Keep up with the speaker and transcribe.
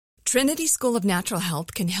Trinity School of Natural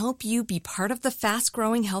Health can help you be part of the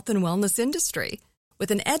fast-growing health and wellness industry.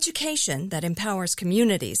 With an education that empowers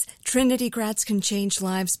communities, Trinity grads can change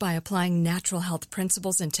lives by applying natural health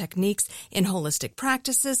principles and techniques in holistic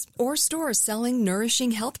practices or stores selling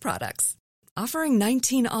nourishing health products. Offering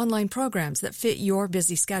 19 online programs that fit your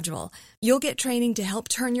busy schedule, you'll get training to help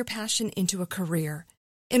turn your passion into a career.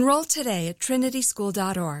 Enroll today at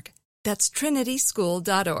trinityschool.org. That's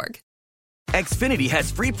trinityschool.org. Xfinity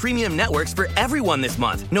has free premium networks for everyone this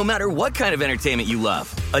month, no matter what kind of entertainment you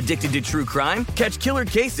love. Addicted to true crime? Catch killer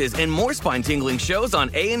cases and more spine-tingling shows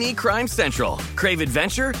on A&E Crime Central. Crave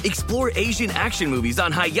adventure? Explore Asian action movies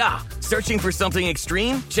on Hi-YAH. Searching for something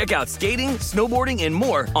extreme? Check out skating, snowboarding, and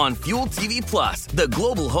more on Fuel TV Plus, the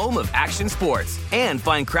global home of action sports. And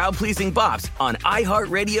find crowd-pleasing bops on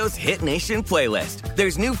iHeartRadio's Hit Nation playlist.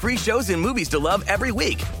 There's new free shows and movies to love every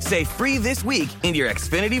week. Say free this week in your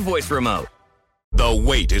Xfinity voice remote. The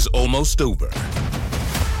wait is almost over.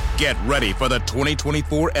 Get ready for the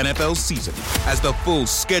 2024 NFL season as the full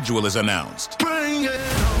schedule is announced. Bring it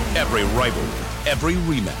on. Every rivalry, every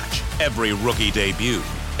rematch, every rookie debut,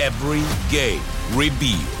 every game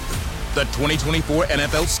revealed. The 2024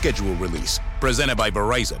 NFL schedule release, presented by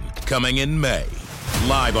Verizon, coming in May.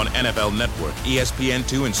 Live on NFL Network,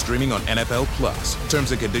 ESPN2, and streaming on NFL Plus.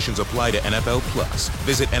 Terms and conditions apply to NFL Plus.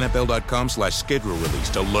 Visit NFL.com/schedule release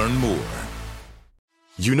to learn more.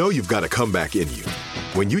 You know you've got a comeback in you.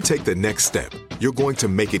 When you take the next step, you're going to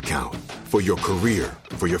make it count. For your career,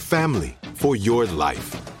 for your family, for your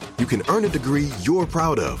life. You can earn a degree you're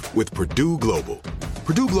proud of with Purdue Global.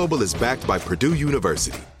 Purdue Global is backed by Purdue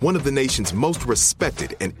University, one of the nation's most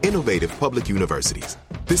respected and innovative public universities.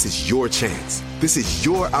 This is your chance. This is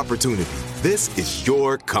your opportunity. This is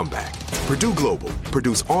your comeback. Purdue Global,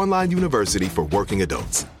 Purdue's online university for working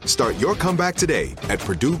adults. Start your comeback today at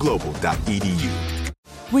purdueglobal.edu.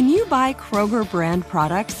 When you buy Kroger brand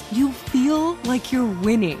products, you feel like you're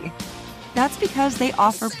winning. That's because they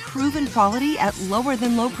offer proven quality at lower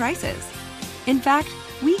than low prices. In fact,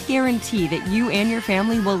 we guarantee that you and your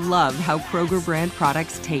family will love how Kroger brand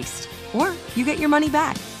products taste, or you get your money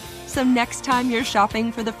back. So next time you're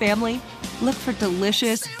shopping for the family, look for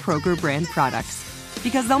delicious Kroger brand products,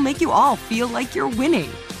 because they'll make you all feel like you're winning.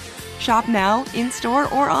 Shop now, in-store,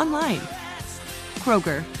 or online.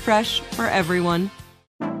 Kroger, fresh for everyone.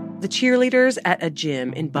 The cheerleaders at a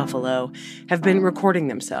gym in Buffalo have been recording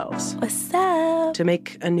themselves. What's up? To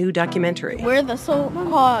make a new documentary. We're the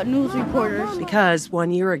so-called news reporters. Because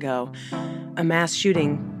 1 year ago, a mass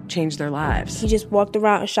shooting changed their lives. He just walked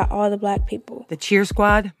around and shot all the black people. The cheer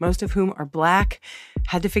squad, most of whom are black,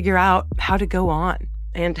 had to figure out how to go on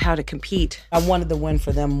and how to compete. I wanted to win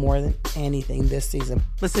for them more than anything this season.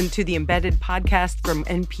 Listen to the Embedded podcast from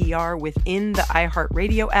NPR within the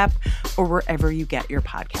iHeartRadio app or wherever you get your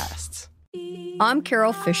podcasts. I'm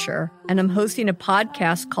Carol Fisher, and I'm hosting a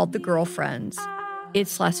podcast called The Girlfriends.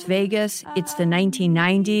 It's Las Vegas, it's the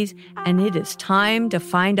 1990s, and it is time to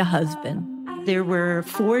find a husband. There were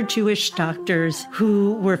 4 Jewish doctors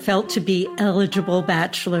who were felt to be eligible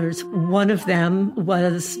bachelors. One of them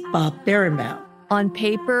was Bob Berenbaum. On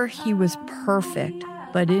paper, he was perfect,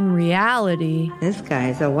 but in reality... This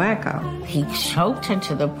guy's a wacko. He choked her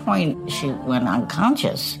to the point she went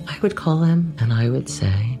unconscious. I would call him and I would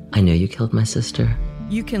say, I know you killed my sister.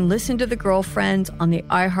 You can listen to The Girlfriends on the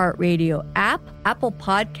iHeartRadio app, Apple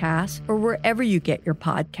Podcasts, or wherever you get your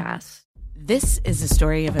podcasts. This is the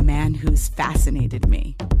story of a man who's fascinated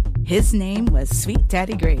me. His name was Sweet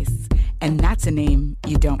Daddy Grace, and that's a name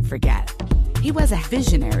you don't forget. He was a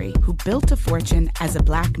visionary who built a fortune as a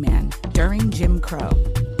black man during Jim Crow,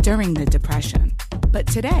 during the Depression. But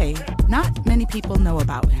today, not many people know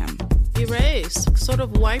about him. Erased, sort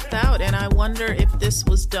of wiped out, and I wonder if this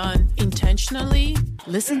was done intentionally.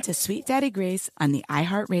 Listen to Sweet Daddy Grace on the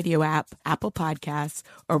iHeartRadio app, Apple Podcasts,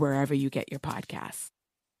 or wherever you get your podcasts.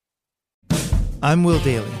 I'm Will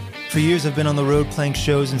Daly. For years, I've been on the road playing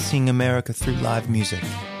shows and seeing America through live music.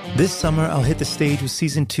 This summer, I'll hit the stage with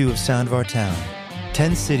Season 2 of Sound of Our Town.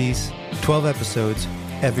 10 cities, 12 episodes,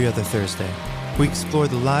 every other Thursday. We explore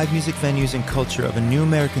the live music venues and culture of a new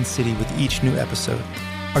American city with each new episode.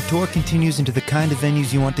 Our tour continues into the kind of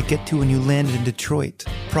venues you want to get to when you landed in Detroit,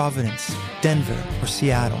 Providence, Denver, or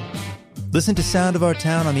Seattle. Listen to Sound of Our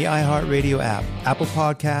Town on the iHeartRadio app, Apple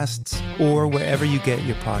Podcasts, or wherever you get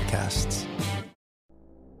your podcasts.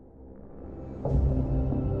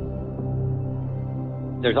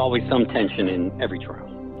 There's always some tension in every trial.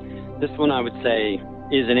 This one, I would say,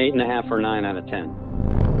 is an 8.5 or 9 out of 10.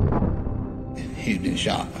 He'd been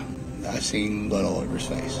shot. I seen blood all over his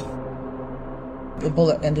face. The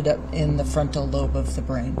bullet ended up in the frontal lobe of the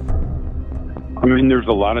brain. I mean, there's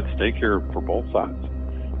a lot at stake here for both sides.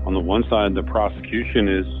 On the one side, the prosecution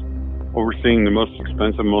is overseeing the most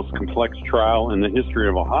expensive, most complex trial in the history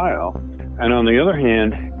of Ohio. And on the other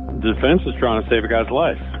hand, the defense is trying to save a guy's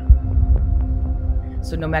life.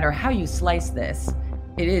 So no matter how you slice this,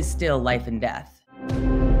 it is still life and death.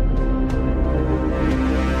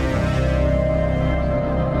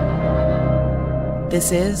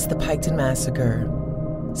 This is The Piketon Massacre,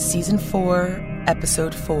 Season 4,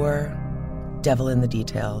 Episode 4, Devil in the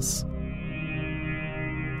Details.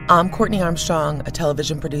 I'm Courtney Armstrong, a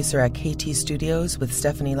television producer at KT Studios with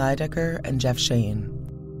Stephanie Leidecker and Jeff Shane.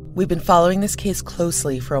 We've been following this case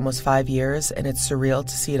closely for almost 5 years, and it's surreal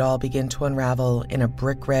to see it all begin to unravel in a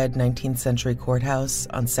brick-red 19th century courthouse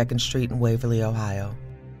on 2nd Street in Waverly, Ohio,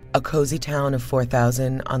 a cozy town of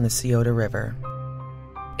 4,000 on the Scioto River.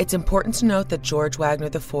 It's important to note that George Wagner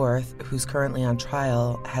IV, who's currently on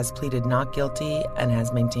trial, has pleaded not guilty and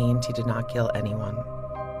has maintained he did not kill anyone.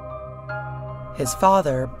 His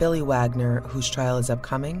father, Billy Wagner, whose trial is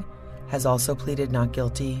upcoming, has also pleaded not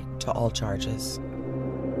guilty to all charges.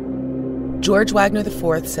 George Wagner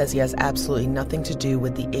IV says he has absolutely nothing to do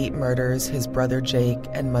with the 8 murders his brother Jake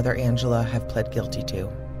and mother Angela have pled guilty to.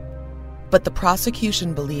 But the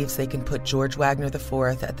prosecution believes they can put George Wagner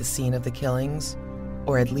IV at the scene of the killings,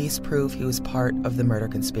 or at least prove he was part of the murder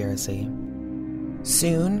conspiracy.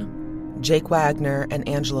 Soon, Jake Wagner and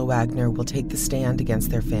Angela Wagner will take the stand against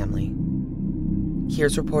their family.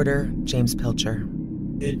 Here's reporter James Pilcher.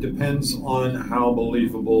 It depends on how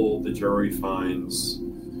believable the jury finds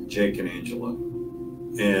Jake and Angela.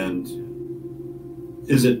 And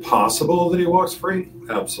is it possible that he walks free?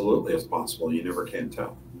 Absolutely, it's possible. You never can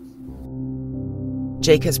tell.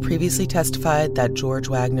 Jake has previously testified that George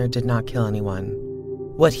Wagner did not kill anyone.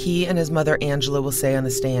 What he and his mother Angela will say on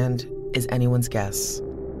the stand is anyone's guess.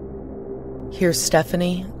 Here's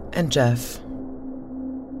Stephanie and Jeff.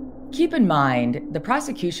 Keep in mind, the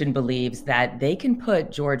prosecution believes that they can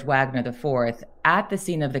put George Wagner IV at the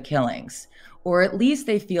scene of the killings, or at least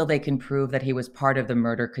they feel they can prove that he was part of the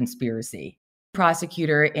murder conspiracy.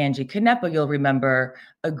 Prosecutor Angie Canepa, you'll remember,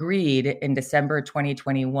 agreed in December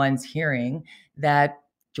 2021's hearing that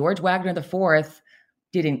George Wagner IV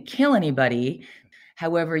didn't kill anybody.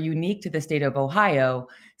 However, unique to the state of Ohio,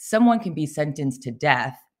 someone can be sentenced to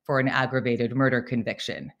death for an aggravated murder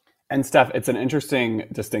conviction. And Steph, it's an interesting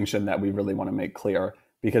distinction that we really want to make clear,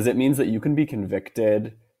 because it means that you can be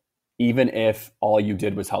convicted even if all you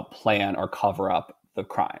did was help plan or cover up the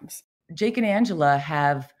crimes. Jake and Angela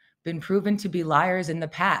have been proven to be liars in the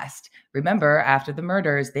past. Remember, after the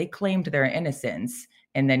murders, they claimed their innocence,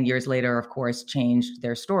 and then years later, of course, changed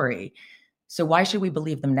their story. So why should we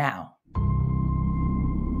believe them now?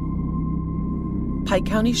 Pike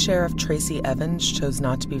County Sheriff Tracy Evans chose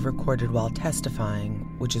not to be recorded while testifying,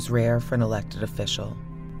 which is rare for an elected official.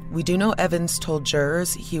 We do know Evans told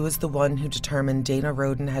jurors he was the one who determined Dana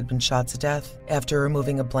Roden had been shot to death after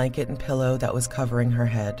removing a blanket and pillow that was covering her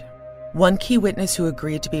head. One key witness who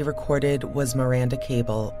agreed to be recorded was Miranda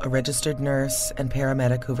Cable, a registered nurse and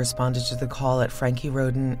paramedic who responded to the call at Frankie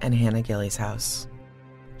Roden and Hannah Gilley's house.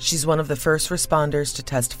 She's one of the first responders to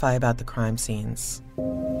testify about the crime scenes.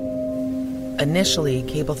 Initially,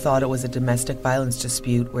 Cable thought it was a domestic violence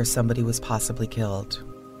dispute where somebody was possibly killed.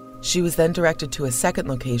 She was then directed to a second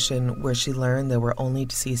location where she learned there were only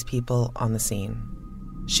deceased people on the scene.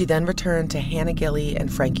 She then returned to Hannah Gilley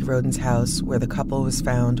and Frankie Roden's house, where the couple was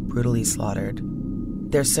found brutally slaughtered.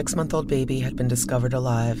 Their 6-month-old baby had been discovered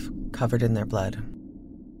alive, covered in their blood.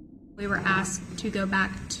 We were asked to go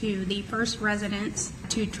back to the first residence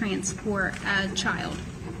to transport a child.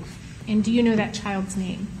 And do you know that child's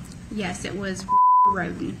name? Yes, it was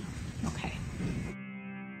Roden. Okay.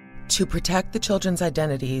 To protect the children's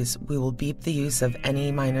identities, we will beep the use of any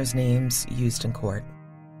minors' names used in court.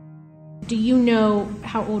 Do you know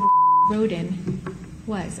how old Roden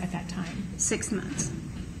was at that time? 6 months.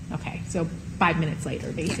 Okay, so 5 minutes later,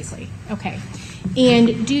 basically. Yes. Okay.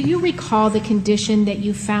 And do you recall the condition that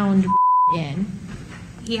you found in?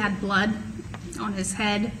 He had blood on his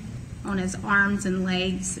head, on his arms and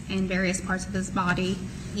legs, and various parts of his body.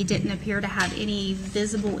 He didn't appear to have any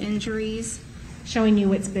visible injuries. Showing you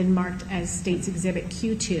what's been marked as State's Exhibit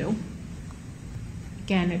Q2.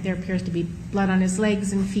 Again, there appears to be blood on his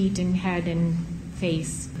legs and feet and head and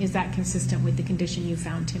face. Is that consistent with the condition you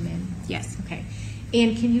found him in? Yes. Okay.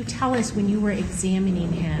 And can you tell us, when you were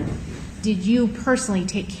examining him, did you personally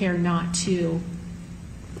take care not to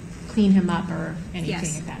clean him up or anything?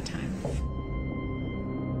 Yes. At that time?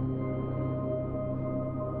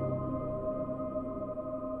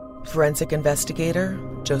 Forensic investigator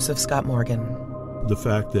Joseph Scott Morgan. The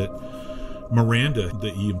fact that Miranda,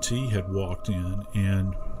 the EMT, had walked in,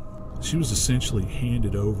 and she was essentially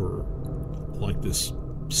handed over like this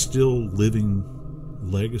still living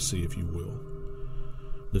legacy, if you will,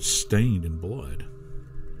 that's stained in blood.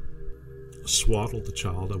 Swaddled the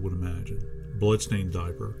child, I would imagine, bloodstained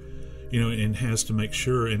diaper, and has to make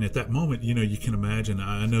sure. And at that moment, you can imagine,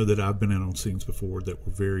 I know that I've been out on scenes before that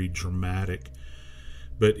were very dramatic,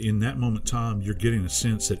 but in that moment in time, you're getting a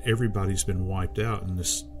sense that everybody's been wiped out, and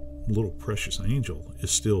this little precious angel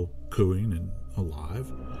is still cooing and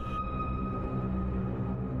alive.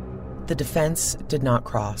 The defense did not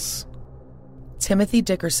cross. Timothy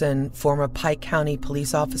Dickerson, former Pike County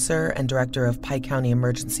police officer and director of Pike County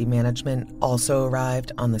Emergency Management, also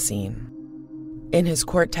arrived on the scene. In his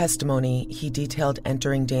court testimony, he detailed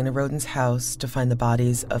entering Dana Roden's house to find the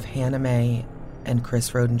bodies of Hannah Mae and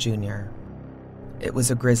Chris Roden Jr. It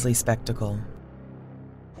was a grisly spectacle.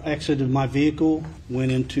 I exited my vehicle,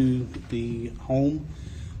 went into the home.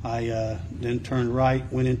 I then turned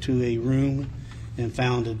right, went into a room, and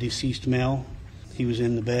found a deceased male. He was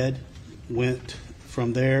in the bed. Went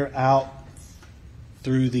from there out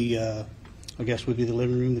through the, I guess would be the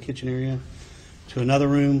living room, the kitchen area, to another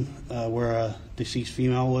room where a deceased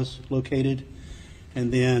female was located,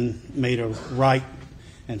 and then made a right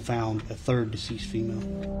and found a third deceased female.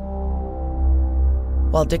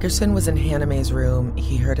 While Dickerson was in Hannah Mae's room,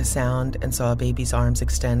 he heard a sound and saw a baby's arms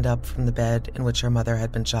extend up from the bed in which her mother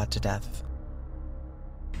had been shot to death.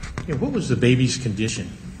 Yeah, what was the baby's condition?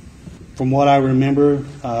 From what I remember,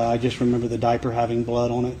 I just remember the diaper having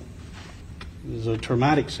blood on it. It was a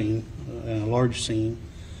traumatic scene, and a large scene.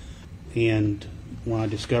 And when I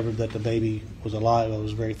discovered that the baby was alive, I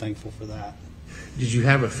was very thankful for that. Did you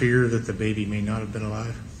have a fear that the baby may not have been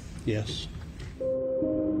alive? Yes.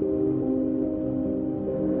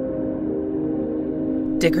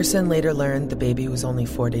 Dickerson later learned the baby was only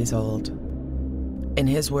 4 days old. In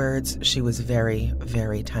his words, she was very,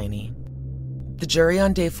 very tiny. The jury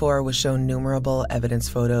on day 4 was shown numerable evidence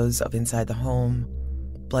photos of inside the home,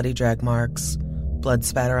 bloody drag marks, blood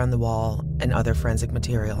spatter on the wall, and other forensic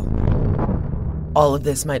material. All of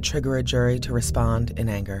this might trigger a jury to respond in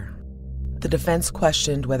anger. The defense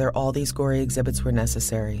questioned whether all these gory exhibits were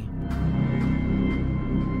necessary.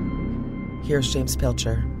 Here's James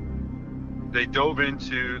Pilcher. They dove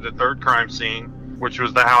into the third crime scene, which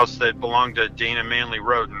was the house that belonged to Dana Manley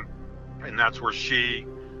Roden, and that's where she,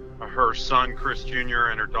 her son Chris Jr.,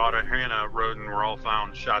 and her daughter Hannah Roden were all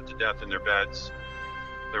found shot to death in their beds.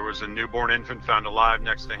 There was a newborn infant found alive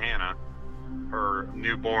next to Hannah, her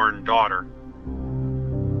newborn daughter.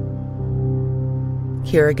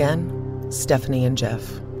 Here again, Stephanie and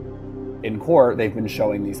Jeff. In court, they've been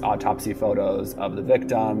showing these autopsy photos of the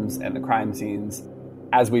victims and the crime scenes,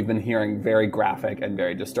 as we've been hearing, very graphic and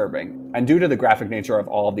very disturbing. And due to the graphic nature of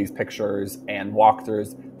all of these pictures and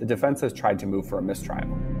walkthroughs, the defense has tried to move for a mistrial.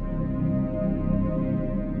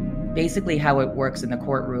 Basically, how it works in the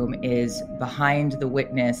courtroom is behind the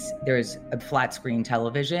witness, there's a flat screen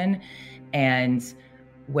television, and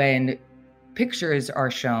when pictures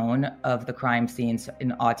are shown of the crime scenes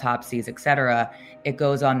in autopsies, etc., it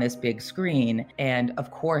goes on this big screen. And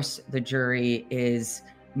of course, the jury is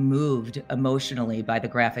moved emotionally by the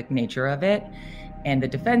graphic nature of it. And the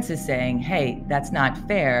defense is saying, hey, that's not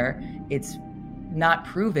fair. It's not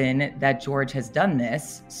proven that George has done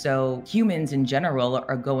this. So humans in general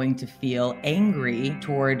are going to feel angry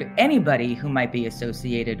toward anybody who might be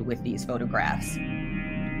associated with these photographs.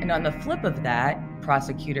 And on the flip of that,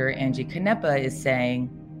 prosecutor Angie Canepa is saying,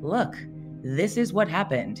 look, this is what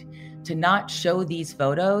happened. To not show these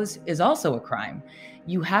photos is also a crime.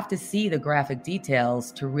 You have to see the graphic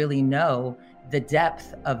details to really know the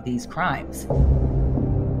depth of these crimes.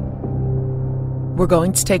 We're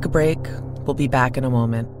going to take a break. We'll be back in a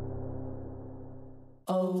moment.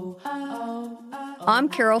 I'm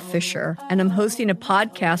Carol Fisher, and I'm hosting a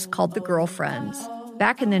podcast called The Girlfriends.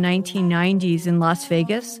 Back in the 1990s in Las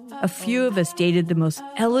Vegas, a few of us dated the most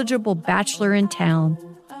eligible bachelor in town,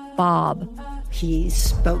 Bob. He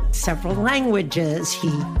spoke several languages.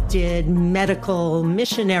 He did medical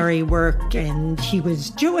missionary work, and he was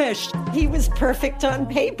Jewish. He was perfect on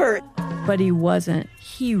paper. But he wasn't.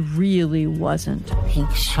 He really wasn't. He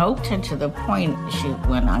choked her to the point she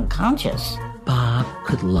went unconscious. Bob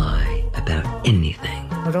could lie about anything.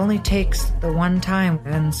 It only takes the one time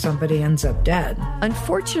and somebody ends up dead.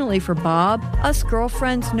 Unfortunately for Bob, us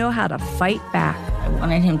girlfriends know how to fight back. I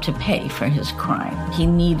wanted him to pay for his crime. He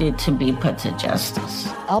needed to be put to justice.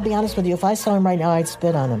 I'll be honest with you, if I saw him right now, I'd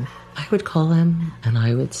spit on him. I would call him and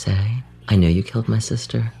I would say, I know you killed my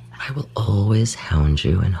sister. I will always hound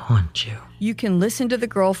you and haunt you. You can listen to The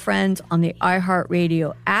Girlfriends on the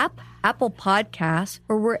iHeartRadio app, Apple Podcasts,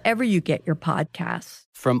 or wherever you get your podcasts.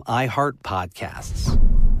 From iHeart Podcasts.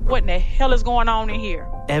 What in the hell is going on in here?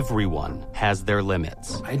 Everyone has their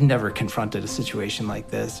limits. I'd never confronted a situation like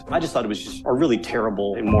this. I just thought it was just a really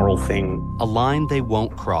terrible, immoral thing. A line they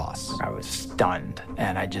won't cross. I was stunned,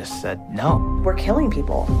 and I just said, no. We're killing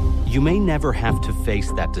people. You may never have to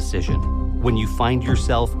face that decision. When you find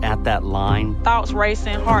yourself at that line, thoughts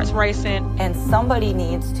racing, hearts racing, and somebody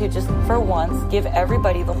needs to just, for once, give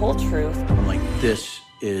everybody the whole truth. I'm like, this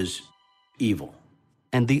is evil.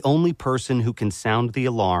 And the only person who can sound the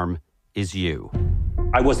alarm is you.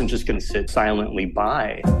 I wasn't just going to sit silently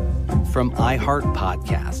by. From iHeart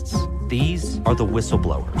Podcasts, these are the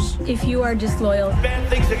whistleblowers. If you are disloyal, bad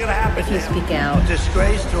things are going to happen. If you speak out, a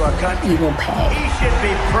disgrace to our country. You will pay. He should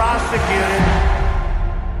be prosecuted.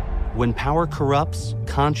 When power corrupts,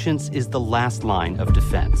 conscience is the last line of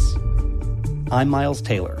defense. I'm Miles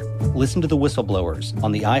Taylor. Listen to The Whistleblowers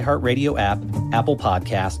on the iHeartRadio app, Apple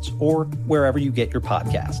Podcasts, or wherever you get your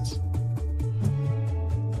podcasts.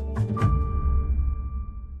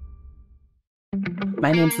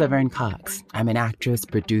 My name's Laverne Cox. I'm an actress,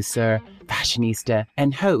 producer, fashionista,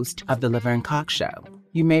 and host of The Laverne Cox Show.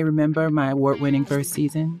 You may remember my award-winning first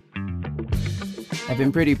season. I've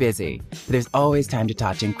been pretty busy, but there's always time to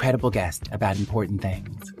talk to incredible guests about important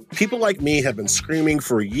things. People like me have been screaming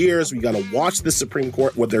for years, we got to watch the Supreme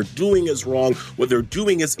Court. What they're doing is wrong. What they're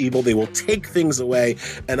doing is evil. They will take things away.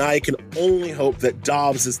 And I can only hope that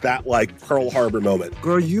Dobbs is that, Pearl Harbor moment.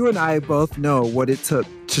 Girl, you and I both know what it took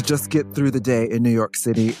to just get through the day in New York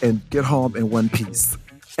City and get home in one piece.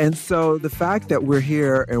 And so the fact that we're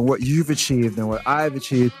here and what you've achieved and what I've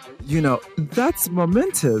achieved, that's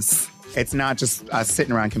momentous. It's not just us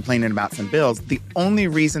sitting around complaining about some bills. The only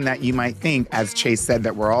reason that you might think, as Chase said,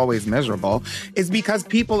 that we're always miserable is because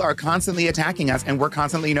people are constantly attacking us and we're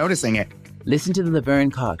constantly noticing it. Listen to The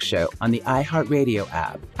Laverne Cox Show on the iHeartRadio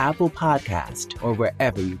app, Apple Podcast, or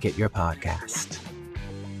wherever you get your podcast.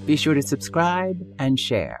 Be sure to subscribe and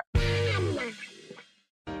share.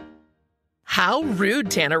 How Rude,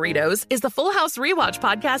 Tanneritos, is the Full House Rewatch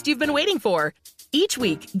podcast you've been waiting for. Each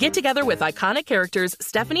week, get together with iconic characters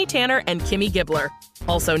Stephanie Tanner and Kimmy Gibbler,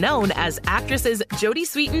 also known as actresses Jodie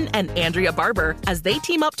Sweetin and Andrea Barber, as they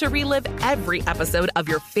team up to relive every episode of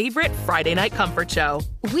your favorite Friday night comfort show.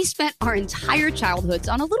 We spent our entire childhoods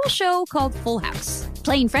on a little show called Full House,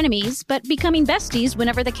 playing frenemies, but becoming besties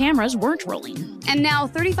whenever the cameras weren't rolling. And now,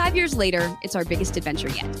 35 years later, it's our biggest adventure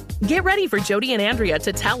yet. Get ready for Jodie and Andrea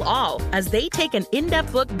to tell all as they take an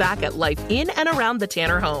in-depth look back at life in and around the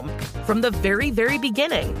Tanner home from the very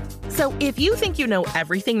beginning. So if you think you know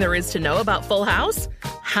everything there is to know about Full House,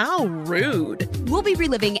 how rude. We'll be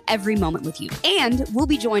reliving every moment with you, and we'll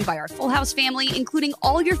be joined by our Full House family, including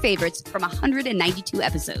all your favorites from 192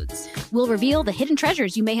 episodes. We'll reveal the hidden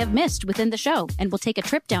treasures you may have missed within the show, and we'll take a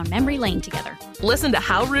trip down memory lane together. Listen to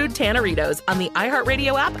How Rude, Tanneritos on the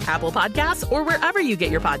iHeartRadio app, Apple Podcasts, or wherever you get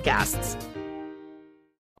your podcasts.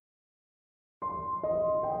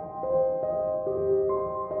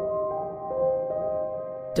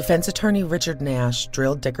 Defense attorney Richard Nash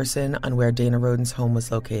drilled Dickerson on where Dana Roden's home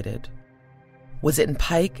was located. Was it in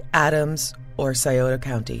Pike, Adams, or Scioto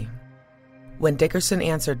County? When Dickerson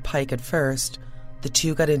answered Pike at first, the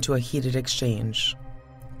two got into a heated exchange.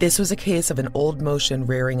 This was a case of an old motion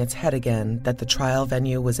rearing its head again that the trial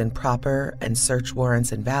venue was improper and search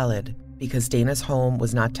warrants invalid because Dana's home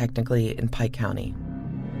was not technically in Pike County.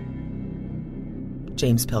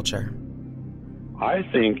 James Pilcher. I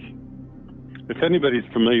think if anybody's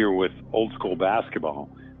familiar with old school basketball,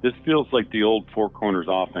 this feels like the old four corners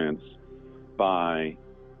offense by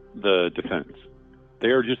the defense. They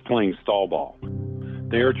are just playing stall ball.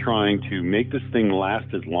 They are trying to make this thing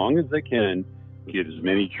last as long as they can, get as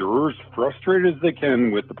many jurors frustrated as they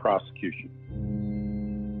can with the prosecution.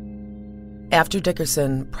 After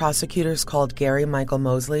Dickerson, prosecutors called Gary Michael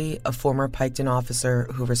Mosley, a former Piketon officer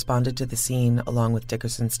who responded to the scene along with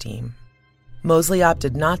Dickerson's team. Mosley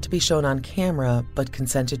opted not to be shown on camera, but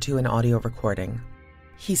consented to an audio recording.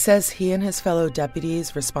 He says he and his fellow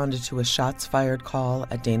deputies responded to a shots-fired call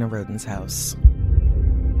at Dana Roden's house.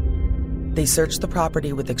 They searched the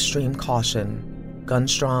property with extreme caution,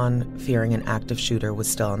 guns drawn, fearing an active shooter was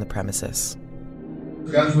still on the premises.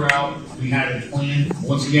 The guns were out. We had a plan.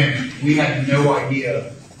 Once again, we had no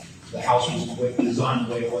idea the house was designed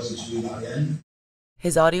the way it was until we got in.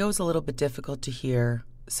 His audio is a little bit difficult to hear,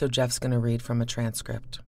 so Jeff's going to read from a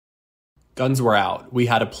transcript. Guns were out. We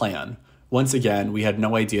had a plan. Once again, we had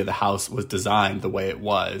no idea the house was designed the way it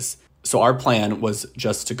was. So our plan was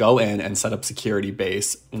just to go in and set up security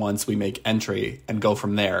base once we make entry and go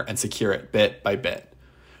from there and secure it bit by bit.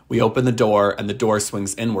 We open the door, and the door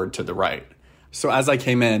swings inward to the right. So as I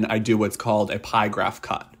came in, I do what's called a pie graph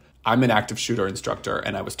cut. I'm an active shooter instructor,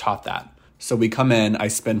 and I was taught that. So we come in, I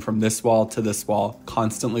spin from this wall to this wall,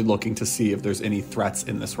 constantly looking to see if there's any threats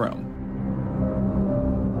in this room.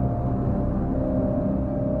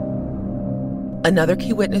 Another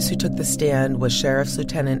key witness who took the stand was Sheriff's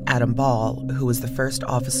Lieutenant Adam Ball, who was the first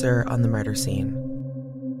officer on the murder scene.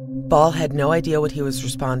 Ball had no idea what he was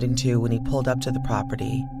responding to when he pulled up to the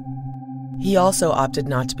property. He also opted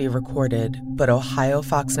not to be recorded, but Ohio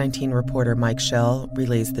Fox 19 reporter Mike Schell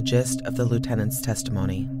relays the gist of the lieutenant's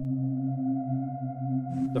testimony.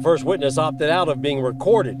 The first witness opted out of being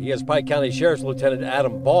recorded. He is Pike County Sheriff's Lieutenant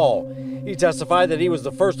Adam Ball. He testified that he was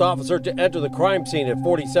the first officer to enter the crime scene at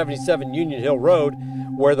 4077 Union Hill Road,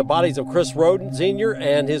 where the bodies of Chris Rhoden Sr.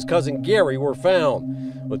 and his cousin Gary were found.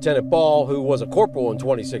 Lieutenant Ball, who was a corporal in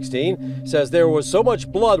 2016, says there was so much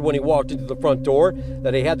blood when he walked into the front door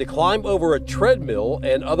that he had to climb over a treadmill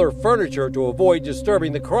and other furniture to avoid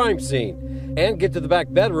disturbing the crime scene, and get to the back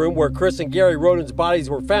bedroom where Chris and Gary Rhoden's bodies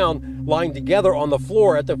were found lying together on the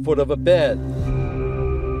floor at the foot of a bed.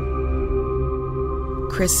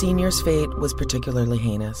 Chris Sr.'s fate was particularly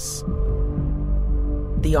heinous.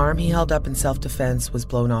 The arm he held up in self-defense was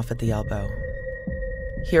blown off at the elbow.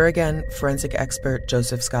 Here again, forensic expert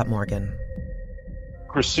Joseph Scott Morgan.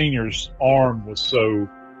 Chris Sr.'s arm was so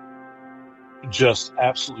just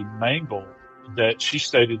absolutely mangled that she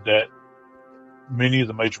stated that many of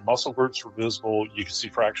the major muscle groups were visible. You could see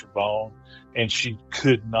fractured bone, and she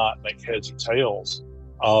could not make heads or tails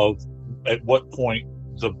of at what point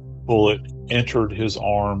the bullet entered his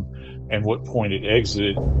arm and what point it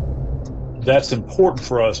exited. That's important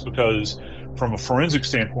for us because from a forensic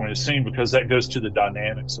standpoint of the scene, because that goes to the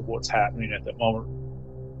dynamics of what's happening at that moment.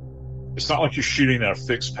 It's not like you're shooting at a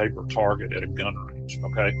fixed paper target at a gun range,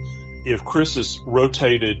 okay? If Chris is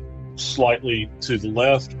rotated slightly to the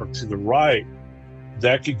left or to the right,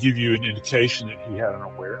 that could give you an indication that he had an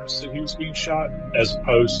awareness that he was being shot, as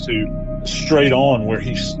opposed to straight on where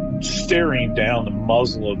he's staring down the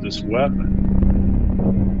muzzle of this weapon.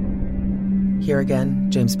 Here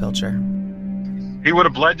again, James Pilcher. He would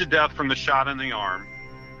have bled to death from the shot in the arm.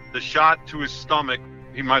 The shot to his stomach,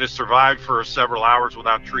 he might have survived for several hours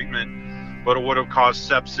without treatment, but it would have caused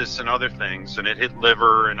sepsis and other things, and it hit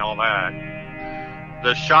liver and all that.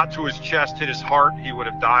 The shot to his chest hit his heart. He would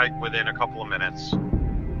have died within a couple of minutes.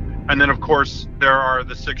 And then, of course, there are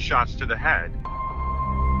the 6 shots to the head.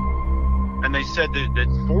 And they said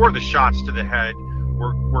that 4 of the shots to the head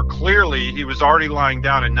were clearly, he was already lying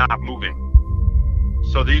down and not moving.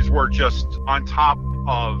 So these were just on top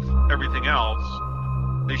of everything else.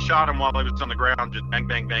 They shot him while he was on the ground, just bang,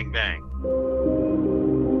 bang, bang, bang.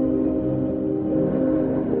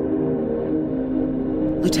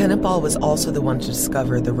 Lieutenant Ball was also the one to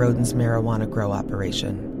discover the Rhoden's marijuana grow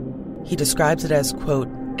operation. He describes it as, quote,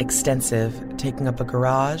 extensive, taking up a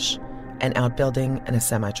garage, an outbuilding, and a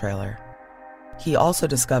semi-trailer. He also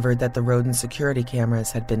discovered that the Rhoden security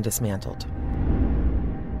cameras had been dismantled.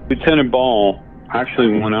 Lieutenant Ball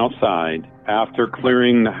actually went outside after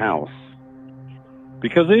clearing the house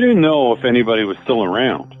because they didn't know if anybody was still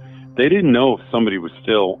around. They didn't know if somebody was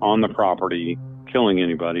still on the property killing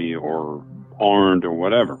anybody or armed or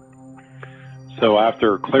whatever. So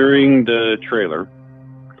after clearing the trailer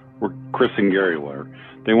where Chris and Gary were,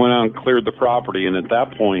 they went out and cleared the property, and at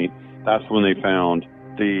that point, that's when they found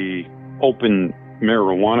the open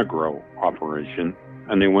marijuana grow operation,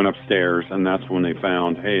 and they went upstairs, and that's when they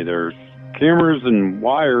found, hey, there's cameras and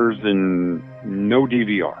wires and no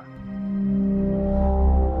DVR.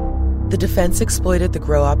 The defense exploited the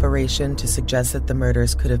grow operation to suggest that the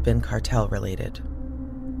murders could have been cartel-related,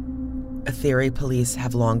 a theory police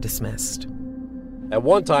have long dismissed. At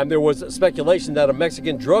one time, there was speculation that a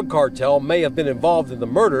Mexican drug cartel may have been involved in the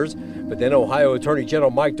murders, but then Ohio Attorney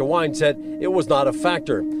General Mike DeWine said it was not a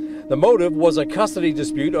factor. The motive was a custody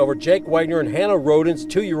dispute over Jake Wagner and Hannah Rhoden's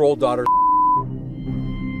 2-year-old daughter.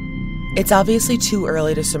 It's obviously too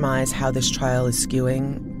early to surmise how this trial is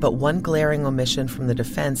skewing, but one glaring omission from the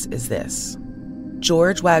defense is this.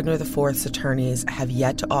 George Wagner IV's attorneys have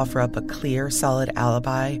yet to offer up a clear, solid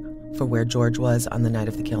alibi for where George was on the night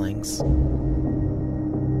of the killings.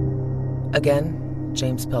 Again,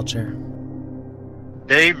 James Pilcher.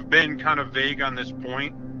 They've been kind of vague on this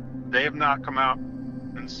point. They have not come out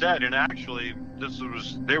and said, and actually,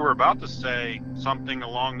 they were about to say something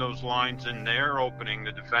along those lines in their opening,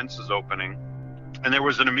 the defense's opening, and there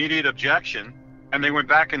was an immediate objection, and they went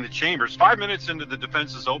back in the chambers. 5 minutes into the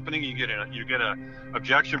defense's opening, you get a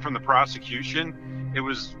objection from the prosecution. It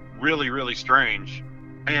was really, really strange.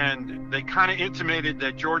 And they kind of intimated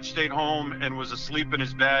that George stayed home and was asleep in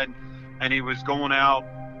his bed, and he was going out,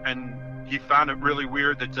 and he found it really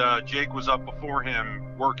weird that Jake was up before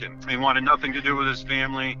him working. He wanted nothing to do with his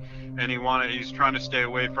family, and he's trying to stay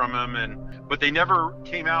away from him. But they never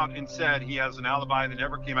came out and said he has an alibi. They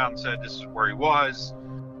never came out and said this is where he was.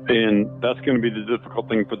 And that's going to be the difficult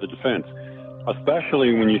thing for the defense,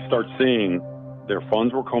 especially when you start seeing their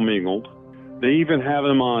funds were commingled. They even have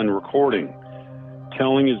him on recording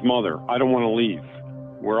telling his mother, I don't want to leave.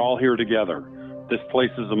 We're all here together. This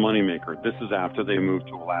place is a moneymaker. This is after they moved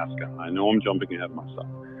to Alaska. I know I'm jumping ahead of myself,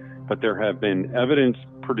 but there have been evidence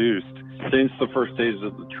produced since the first days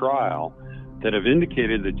of the trial that have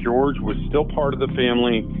indicated that George was still part of the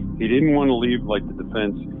family. He didn't want to leave, like the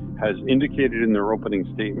defense has indicated in their opening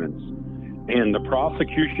statements. And the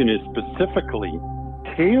prosecution is specifically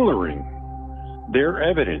tailoring their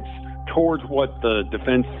evidence towards what the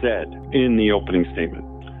defense said in the opening statement,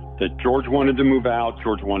 that George wanted to move out,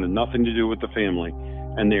 George wanted nothing to do with the family,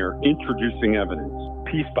 and they're introducing evidence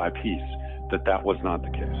piece by piece that was not the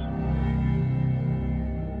case.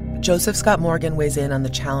 Joseph Scott Morgan weighs in on the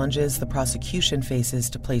challenges the prosecution faces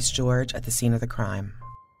to place George at the scene of the crime.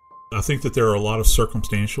 I think that there are a lot of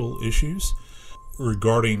circumstantial issues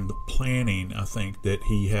regarding the planning. I think that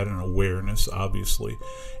he had an awareness, obviously,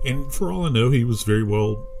 and for all I know, he was very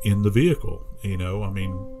well in the vehicle.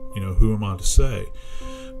 Who am I to say?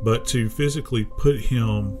 But to physically put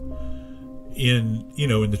him in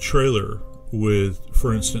the trailer with,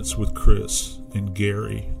 for instance, with Chris and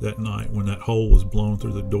Gary that night when that hole was blown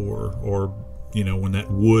through the door, or when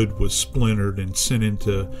that wood was splintered and sent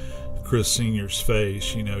into Chris Sr.'s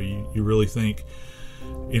face, you really think,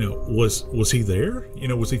 was he there?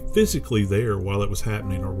 Was he physically there while it was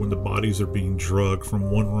happening, or when the bodies are being dragged from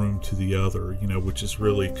one room to the other, which is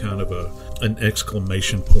really kind of an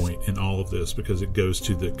exclamation point in all of this, because it goes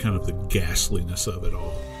to the kind of the ghastliness of it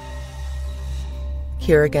all.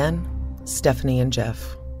 Here again, Stephanie and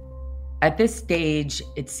Jeff. At this stage,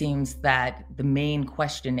 it seems that the main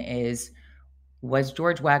question is, was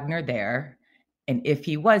George Wagner there? And if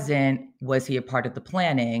he wasn't, was he a part of the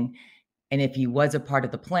planning? And if he was a part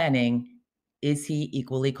of the planning, is he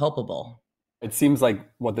equally culpable? It seems like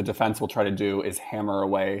what the defense will try to do is hammer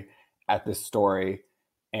away at this story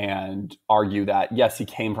and argue that, yes, he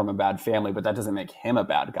came from a bad family, but that doesn't make him a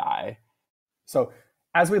bad guy. So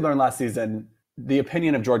as we learned last season, the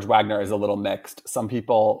opinion of George Wagner is a little mixed. Some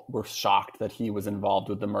people were shocked that he was involved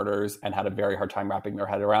with the murders and had a very hard time wrapping their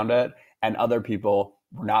head around it. And other people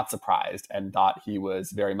were not surprised and thought he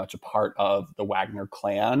was very much a part of the Wagner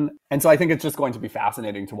clan. And so I think it's just going to be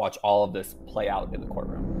fascinating to watch all of this play out in the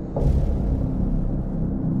courtroom.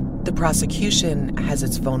 The prosecution has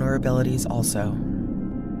its vulnerabilities also.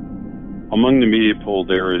 Among the media pool,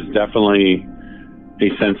 there is definitely a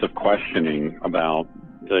sense of questioning about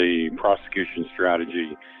the prosecution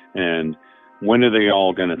strategy and when are they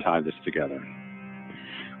all going to tie this together?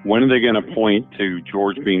 When are they going to point to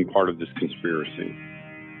George being part of this conspiracy?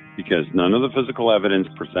 Because none of the physical evidence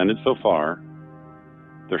presented so far,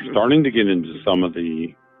 they're starting to get into some of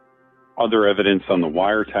the other evidence on the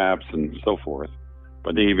wiretaps and so forth,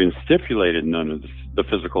 but they even stipulated none of the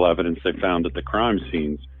physical evidence they found at the crime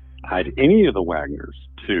scenes tied any of the Wagners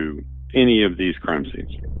to any of these crime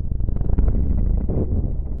scenes.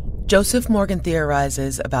 Joseph Morgan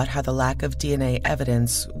theorizes about how the lack of DNA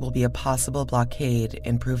evidence will be a possible blockade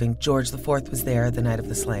in proving George IV was there the night of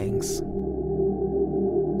the slayings.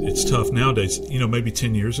 It's tough nowadays. Maybe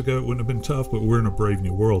 10 years ago it wouldn't have been tough, but we're in a brave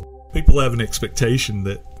new world. People have an expectation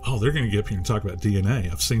that, they're going to get up here and talk about DNA.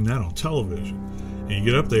 I've seen that on television. And you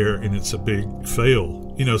get up there and it's a big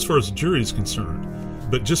fail, as far as the jury is concerned.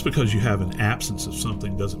 But just because you have an absence of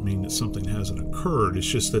something doesn't mean that something hasn't occurred. It's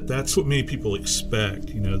just that that's what many people expect,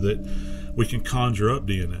 that we can conjure up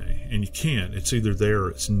DNA. And you can't. It's either there or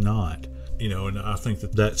it's not. And I think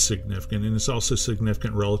that that's significant. And it's also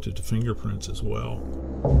significant relative to fingerprints as well.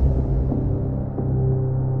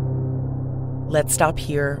 Let's stop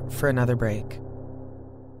here for another break.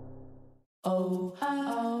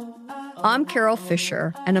 I'm Carol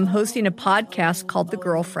Fisher, and I'm hosting a podcast called The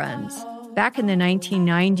Girlfriends. Back in the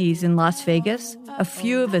 1990s in Las Vegas, a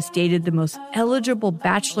few of us dated the most eligible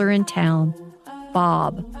bachelor in town,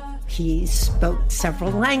 Bob. He spoke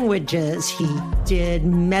several languages. He did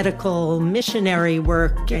medical missionary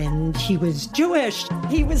work, and he was Jewish.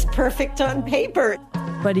 He was perfect on paper.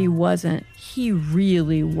 But he wasn't. He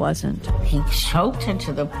really wasn't. He choked her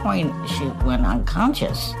to the point she went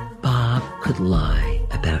unconscious. Bob could lie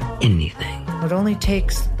about anything. It only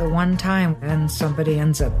takes the one time and somebody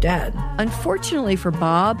ends up dead. Unfortunately for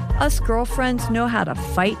Bob, us girlfriends know how to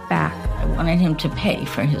fight back. wanted him to pay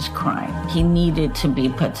for his crime. He needed to be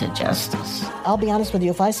put to justice. I'll be honest with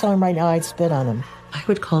you, if I saw him right now, I'd spit on him. I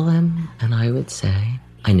would call him and I would say,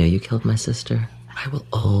 I know you killed my sister. I will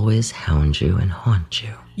always hound you and haunt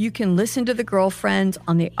you. You can listen to The Girlfriends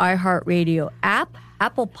on the iHeartRadio app,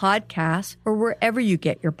 Apple Podcasts, or wherever you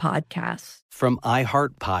get your podcasts. From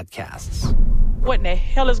iHeart Podcasts. What in the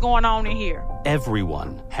hell is going on in here?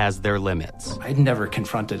 Everyone has their limits. I'd never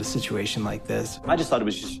confronted a situation like this. I just thought it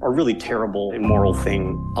was just a really terrible, immoral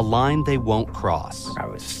thing. A line they won't cross. I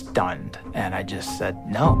was stunned, and I just said,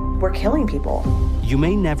 no. We're killing people. You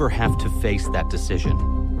may never have to face that decision.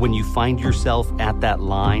 When you find yourself at that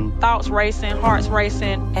line, thoughts racing, hearts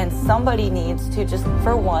racing. And somebody needs to just,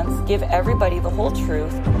 for once, give everybody the whole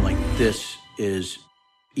truth. I'm like, this is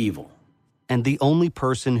evil. And the only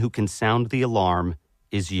person who can sound the alarm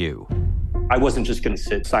is you. I wasn't just going to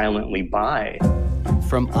sit silently by.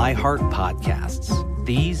 From iHeart Podcasts,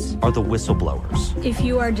 these are the whistleblowers. If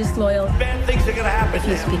you are disloyal, bad things are going to happen. If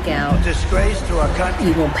you speak out, disgrace to our country,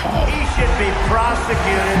 you will pay. He should be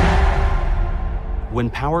prosecuted. When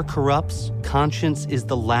power corrupts, conscience is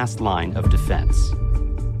the last line of defense.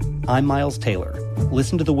 I'm Miles Taylor.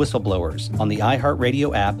 Listen to The Whistleblowers on the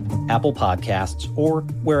iHeartRadio app, Apple Podcasts, or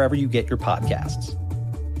wherever you get your podcasts.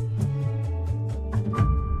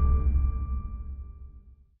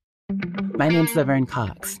 My name's Laverne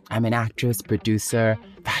Cox. I'm an actress, producer,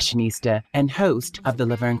 fashionista, and host of The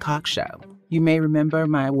Laverne Cox Show. You may remember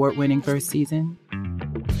my award-winning first season.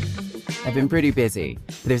 I've been pretty busy,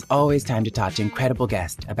 but there's always time to talk to incredible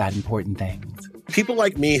guests about important things. People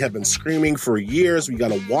like me have been screaming for years, we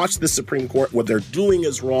gotta watch the Supreme Court. What they're doing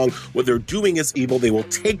is wrong. What they're doing is evil. They will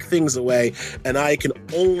take things away. And I can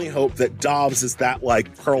only hope that Dobbs is that,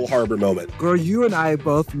 Pearl Harbor moment. Girl, you and I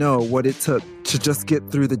both know what it took to just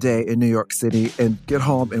get through the day in New York City and get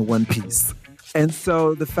home in one piece. And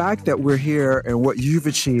so the fact that we're here and what you've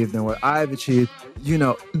achieved and what I've achieved,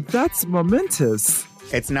 that's momentous.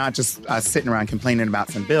 It's not just us sitting around complaining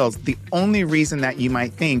about some bills. The only reason that you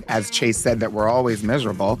might think, as Chase said, that we're always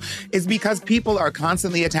miserable is because people are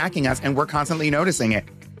constantly attacking us and we're constantly noticing it.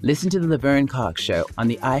 Listen to The Laverne Cox Show on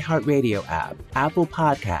the iHeartRadio app, Apple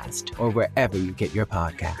Podcast, or wherever you get your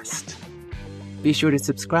podcast. Be sure to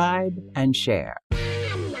subscribe and share.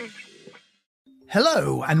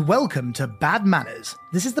 Hello and welcome to Bad Manners.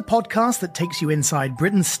 This is the podcast that takes you inside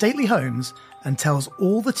Britain's stately homes and tells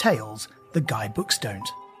all the tales the guidebooks don't.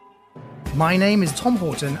 My name is Tom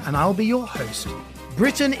Horton and I'll be your host.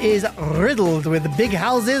 Britain is riddled with big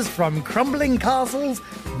houses, from crumbling castles,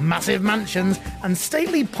 massive mansions, and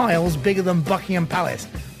stately piles bigger than Buckingham Palace.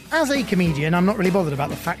 As a comedian, I'm not really bothered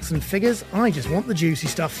about the facts and figures, I just want the juicy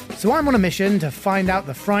stuff. So I'm on a mission to find out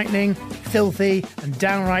the frightening, filthy, and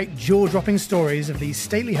downright jaw-dropping stories of these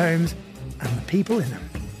stately homes and the people in them.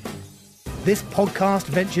 This podcast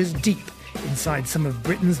ventures deep inside some of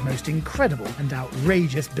Britain's most incredible and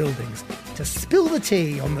outrageous buildings to spill the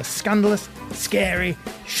tea on the scandalous, scary,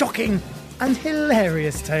 shocking, and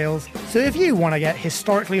hilarious tales. So if you want to get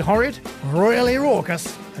historically horrid, royally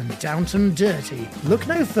raucous, and Downton dirty, look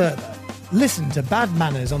no further. Listen to Bad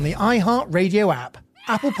Manners on the iHeartRadio app,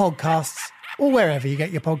 Apple Podcasts, or wherever you get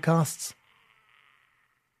your podcasts.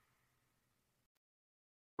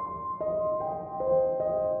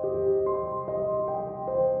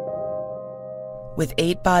 With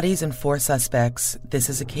 8 bodies and 4 suspects, this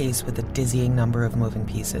is a case with a dizzying number of moving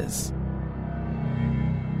pieces.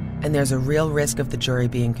 And there's a real risk of the jury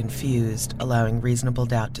being confused, allowing reasonable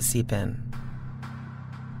doubt to seep in.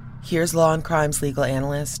 Here's Law and Crime's legal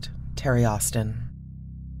analyst, Terry Austin.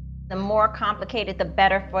 The more complicated, the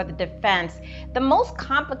better for the defense. The most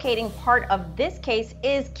complicating part of this case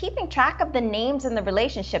is keeping track of the names and the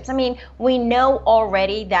relationships. I mean, we know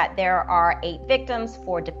already that there are 8 victims,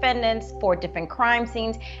 4 defendants, 4 different crime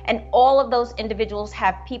scenes, and all of those individuals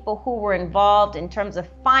have people who were involved in terms of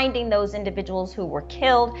finding those individuals who were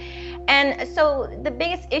killed. And so the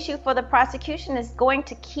biggest issue for the prosecution is going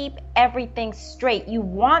to keep everything straight. You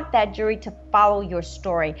want that jury to follow your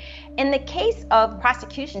story. In the case of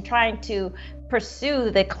prosecution trying to pursue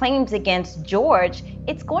the claims against George,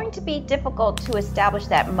 it's going to be difficult to establish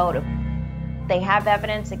that motive. They have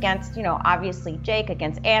evidence against, obviously Jake,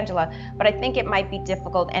 against Angela, but I think it might be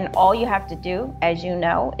difficult. And all you have to do, as you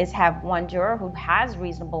know, is have one juror who has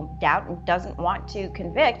reasonable doubt and doesn't want to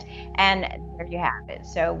convict, and there you have it.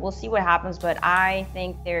 So we'll see what happens, but I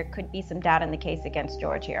think there could be some doubt in the case against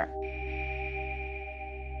George here.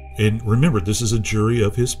 And remember, this is a jury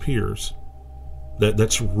of his peers.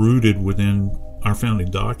 That's rooted within our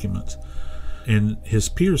founding documents. And his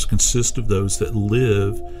peers consist of those that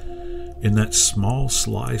live in that small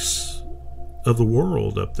slice of the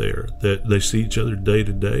world up there, that they see each other day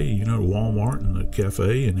to day, Walmart and the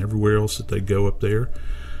cafe and everywhere else that they go up there.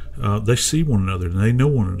 They see one another and they know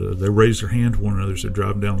one another. They raise their hand to one another as they're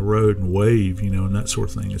driving down the road and wave, and that sort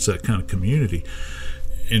of thing. It's that kind of community.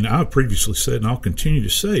 And I've previously said, and I'll continue to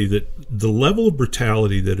say, that the level of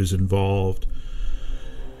brutality that is involved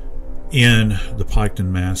in the Piketon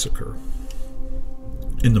Massacre,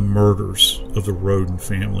 in the murders of the Rhoden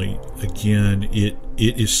family, again, it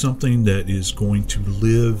is something that is going to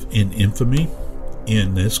live in infamy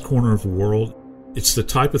in this corner of the world. It's the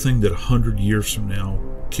type of thing that 100 years from now,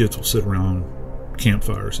 kids will sit around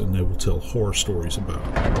campfires and they will tell horror stories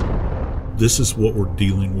about. This is what we're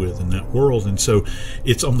dealing with in that world. And so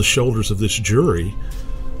it's on the shoulders of this jury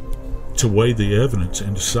to weigh the evidence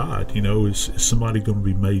and decide, is somebody going to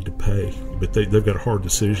be made to pay? But they've got a hard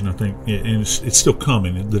decision, I think, and it's still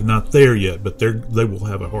coming. They're not there yet, but they will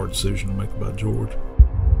have a hard decision to make about George.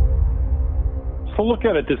 So look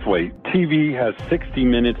at it this way. TV has 60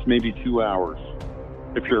 minutes, maybe 2 hours,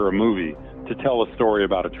 if you're a movie, to tell a story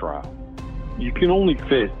about a trial. You can only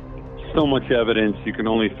fit so much evidence, you can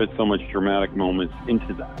only fit so much dramatic moments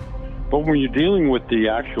into that. But when you're dealing with the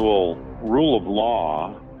actual rule of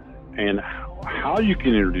law and how you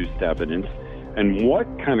can introduce evidence and what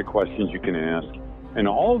kind of questions you can ask and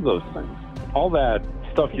all of those things, all that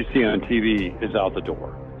stuff you see on TV is out the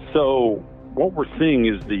door. So what we're seeing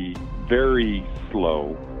is the very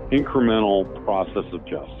slow, incremental process of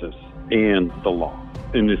justice and the law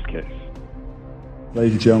in this case.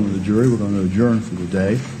 Ladies and gentlemen of the jury, we're going to adjourn for the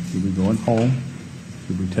day. You'll be going home.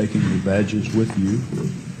 You'll be taking your badges with you.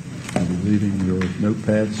 You'll be leaving your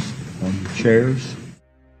notepads on your chairs.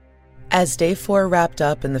 As Day 4 wrapped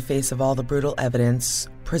up in the face of all the brutal evidence,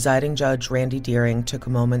 presiding Judge Randy Deering took a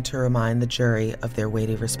moment to remind the jury of their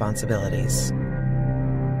weighty responsibilities.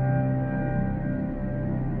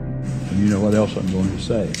 And you know what else I'm going to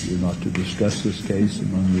say. You're not to discuss this case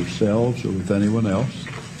among yourselves or with anyone else.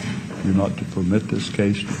 You're not to permit this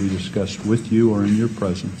case to be discussed with you or in your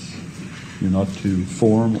presence. You're not to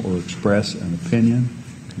form or express an opinion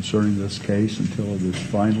concerning this case until it is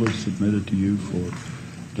finally submitted to you for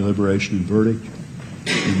deliberation and verdict.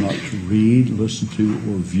 You're not to read, listen to,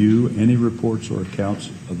 or view any reports or accounts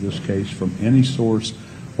of this case from any source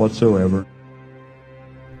whatsoever.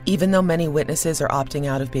 Even though many witnesses are opting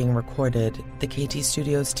out of being recorded, the KT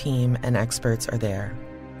Studios team and experts are there.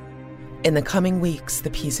 In the coming weeks,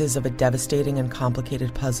 the pieces of a devastating and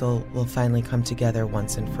complicated puzzle will finally come together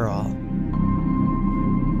once and for all.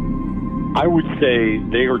 I would say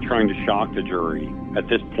they are trying to shock the jury at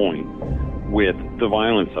this point with the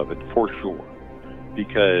violence of it, for sure,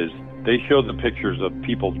 because they show the pictures of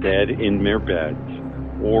people dead in their beds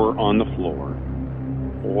or on the floor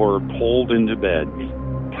or pulled into beds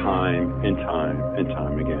time and time and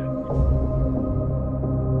time again.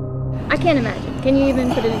 I can't imagine. Can you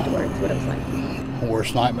even put it into words what it was like?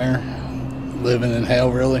 Worst nightmare. Living in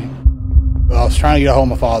hell, really. I was trying to get a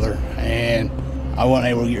hold of my father, and I wasn't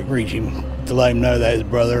able to reach him to let him know that his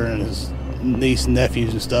brother and his niece and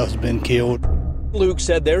nephews and stuff has been killed. Luke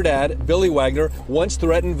said their dad, Billy Wagner, once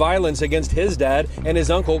threatened violence against his dad and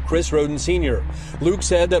his uncle, Chris Rhoden Sr. Luke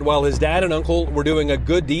said that while his dad and uncle were doing a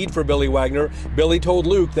good deed for Billy Wagner, Billy told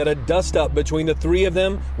Luke that a dust-up between the three of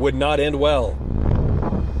them would not end well.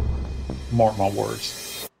 Mark my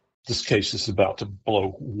words, this case is about to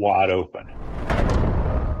blow wide open.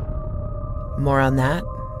 More on that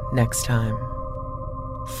next time.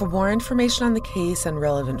 For more information on the case and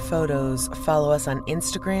relevant photos, follow us on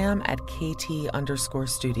Instagram at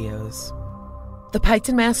KT_studios. The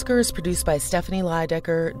Piketon Massacre is produced by Stephanie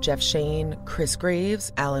Lydecker, Jeff Shane, Chris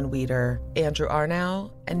Graves, Alan Weeder, Andrew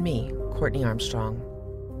Arnow, and me, Courtney Armstrong.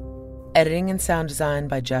 Editing and sound design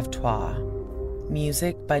by Jeff Twa.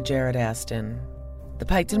 Music by Jared Aston. The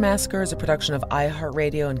Piketon Massacre is a production of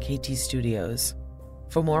iHeartRadio and KT Studios.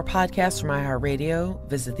 For more podcasts from iHeartRadio,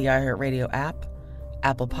 visit the iHeartRadio app,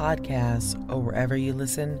 Apple Podcasts, or wherever you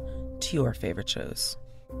listen to your favorite shows.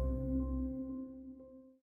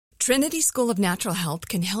 Trinity School of Natural Health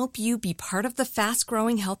can help you be part of the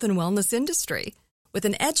fast-growing health and wellness industry. With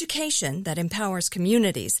an education that empowers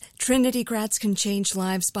communities, Trinity grads can change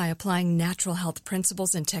lives by applying natural health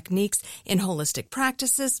principles and techniques in holistic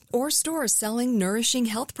practices or stores selling nourishing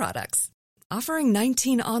health products. Offering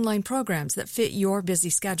 19 online programs that fit your busy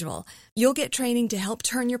schedule, you'll get training to help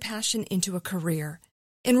turn your passion into a career.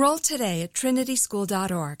 Enroll today at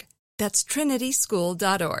trinityschool.org. That's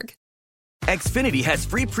trinityschool.org. Xfinity has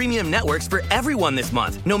free premium networks for everyone this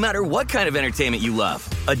month, no matter what kind of entertainment you love.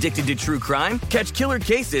 Addicted to true crime? Catch killer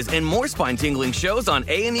cases and more spine-tingling shows on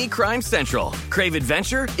A&E Crime Central. Crave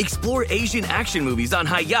adventure? Explore Asian action movies on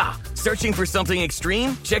Hi-YAH. Searching for something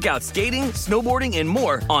extreme? Check out skating, snowboarding, and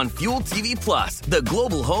more on Fuel TV Plus, the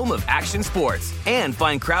global home of action sports. And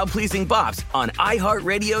find crowd-pleasing bops on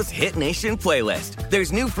iHeartRadio's Hit Nation playlist.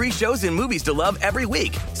 There's new free shows and movies to love every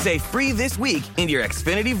week. Say free this week in your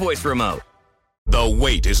Xfinity voice remote. The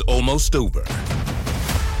wait is almost over.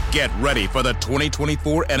 Get ready for the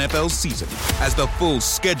 2024 NFL season as the full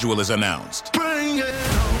schedule is announced.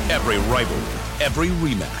 Every rivalry, every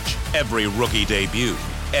rematch, every rookie debut,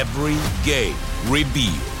 every game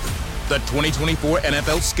revealed. The 2024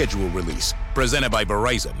 NFL schedule release, presented by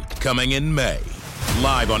Verizon, coming in May.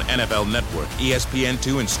 Live on NFL Network,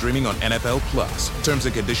 ESPN2, and streaming on NFL Plus. Terms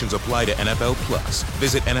and conditions apply to NFL Plus.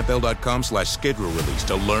 Visit NFL.com/schedule release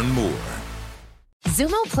to learn more.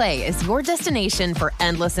 Xumo Play is your destination for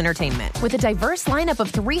endless entertainment. With a diverse lineup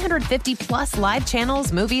of 350 plus live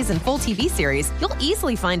channels, movies, and full TV series, you'll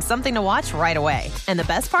easily find something to watch right away. And the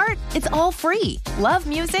best part? It's all free. Love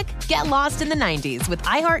music? Get lost in the 90s with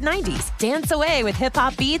iHeart 90s. Dance away with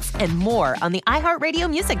hip-hop beats and more on the iHeartRadio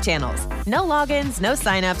music channels. No logins, no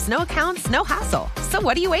signups, no accounts, no hassle. So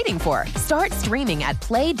what are you waiting for? Start streaming at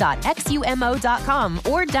play.xumo.com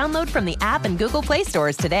or download from the app and Google Play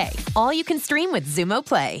stores today. All you can stream with Xumo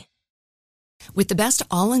Play. With the best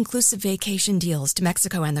all-inclusive vacation deals to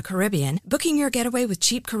Mexico and the Caribbean, booking your getaway with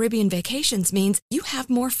Cheap Caribbean Vacations means you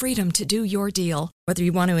have more freedom to do your deal. Whether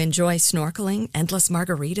you want to enjoy snorkeling, endless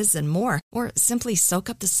margaritas, and more, or simply soak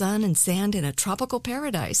up the sun and sand in a tropical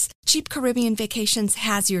paradise, Cheap Caribbean Vacations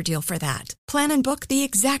has your deal for that. Plan and book the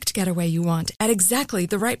exact getaway you want at exactly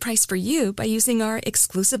the right price for you by using our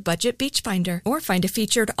exclusive budget beach finder, or find a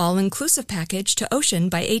featured all-inclusive package to Ocean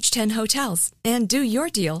by H10 Hotels, and do your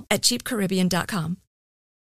deal at cheapcaribbean.com.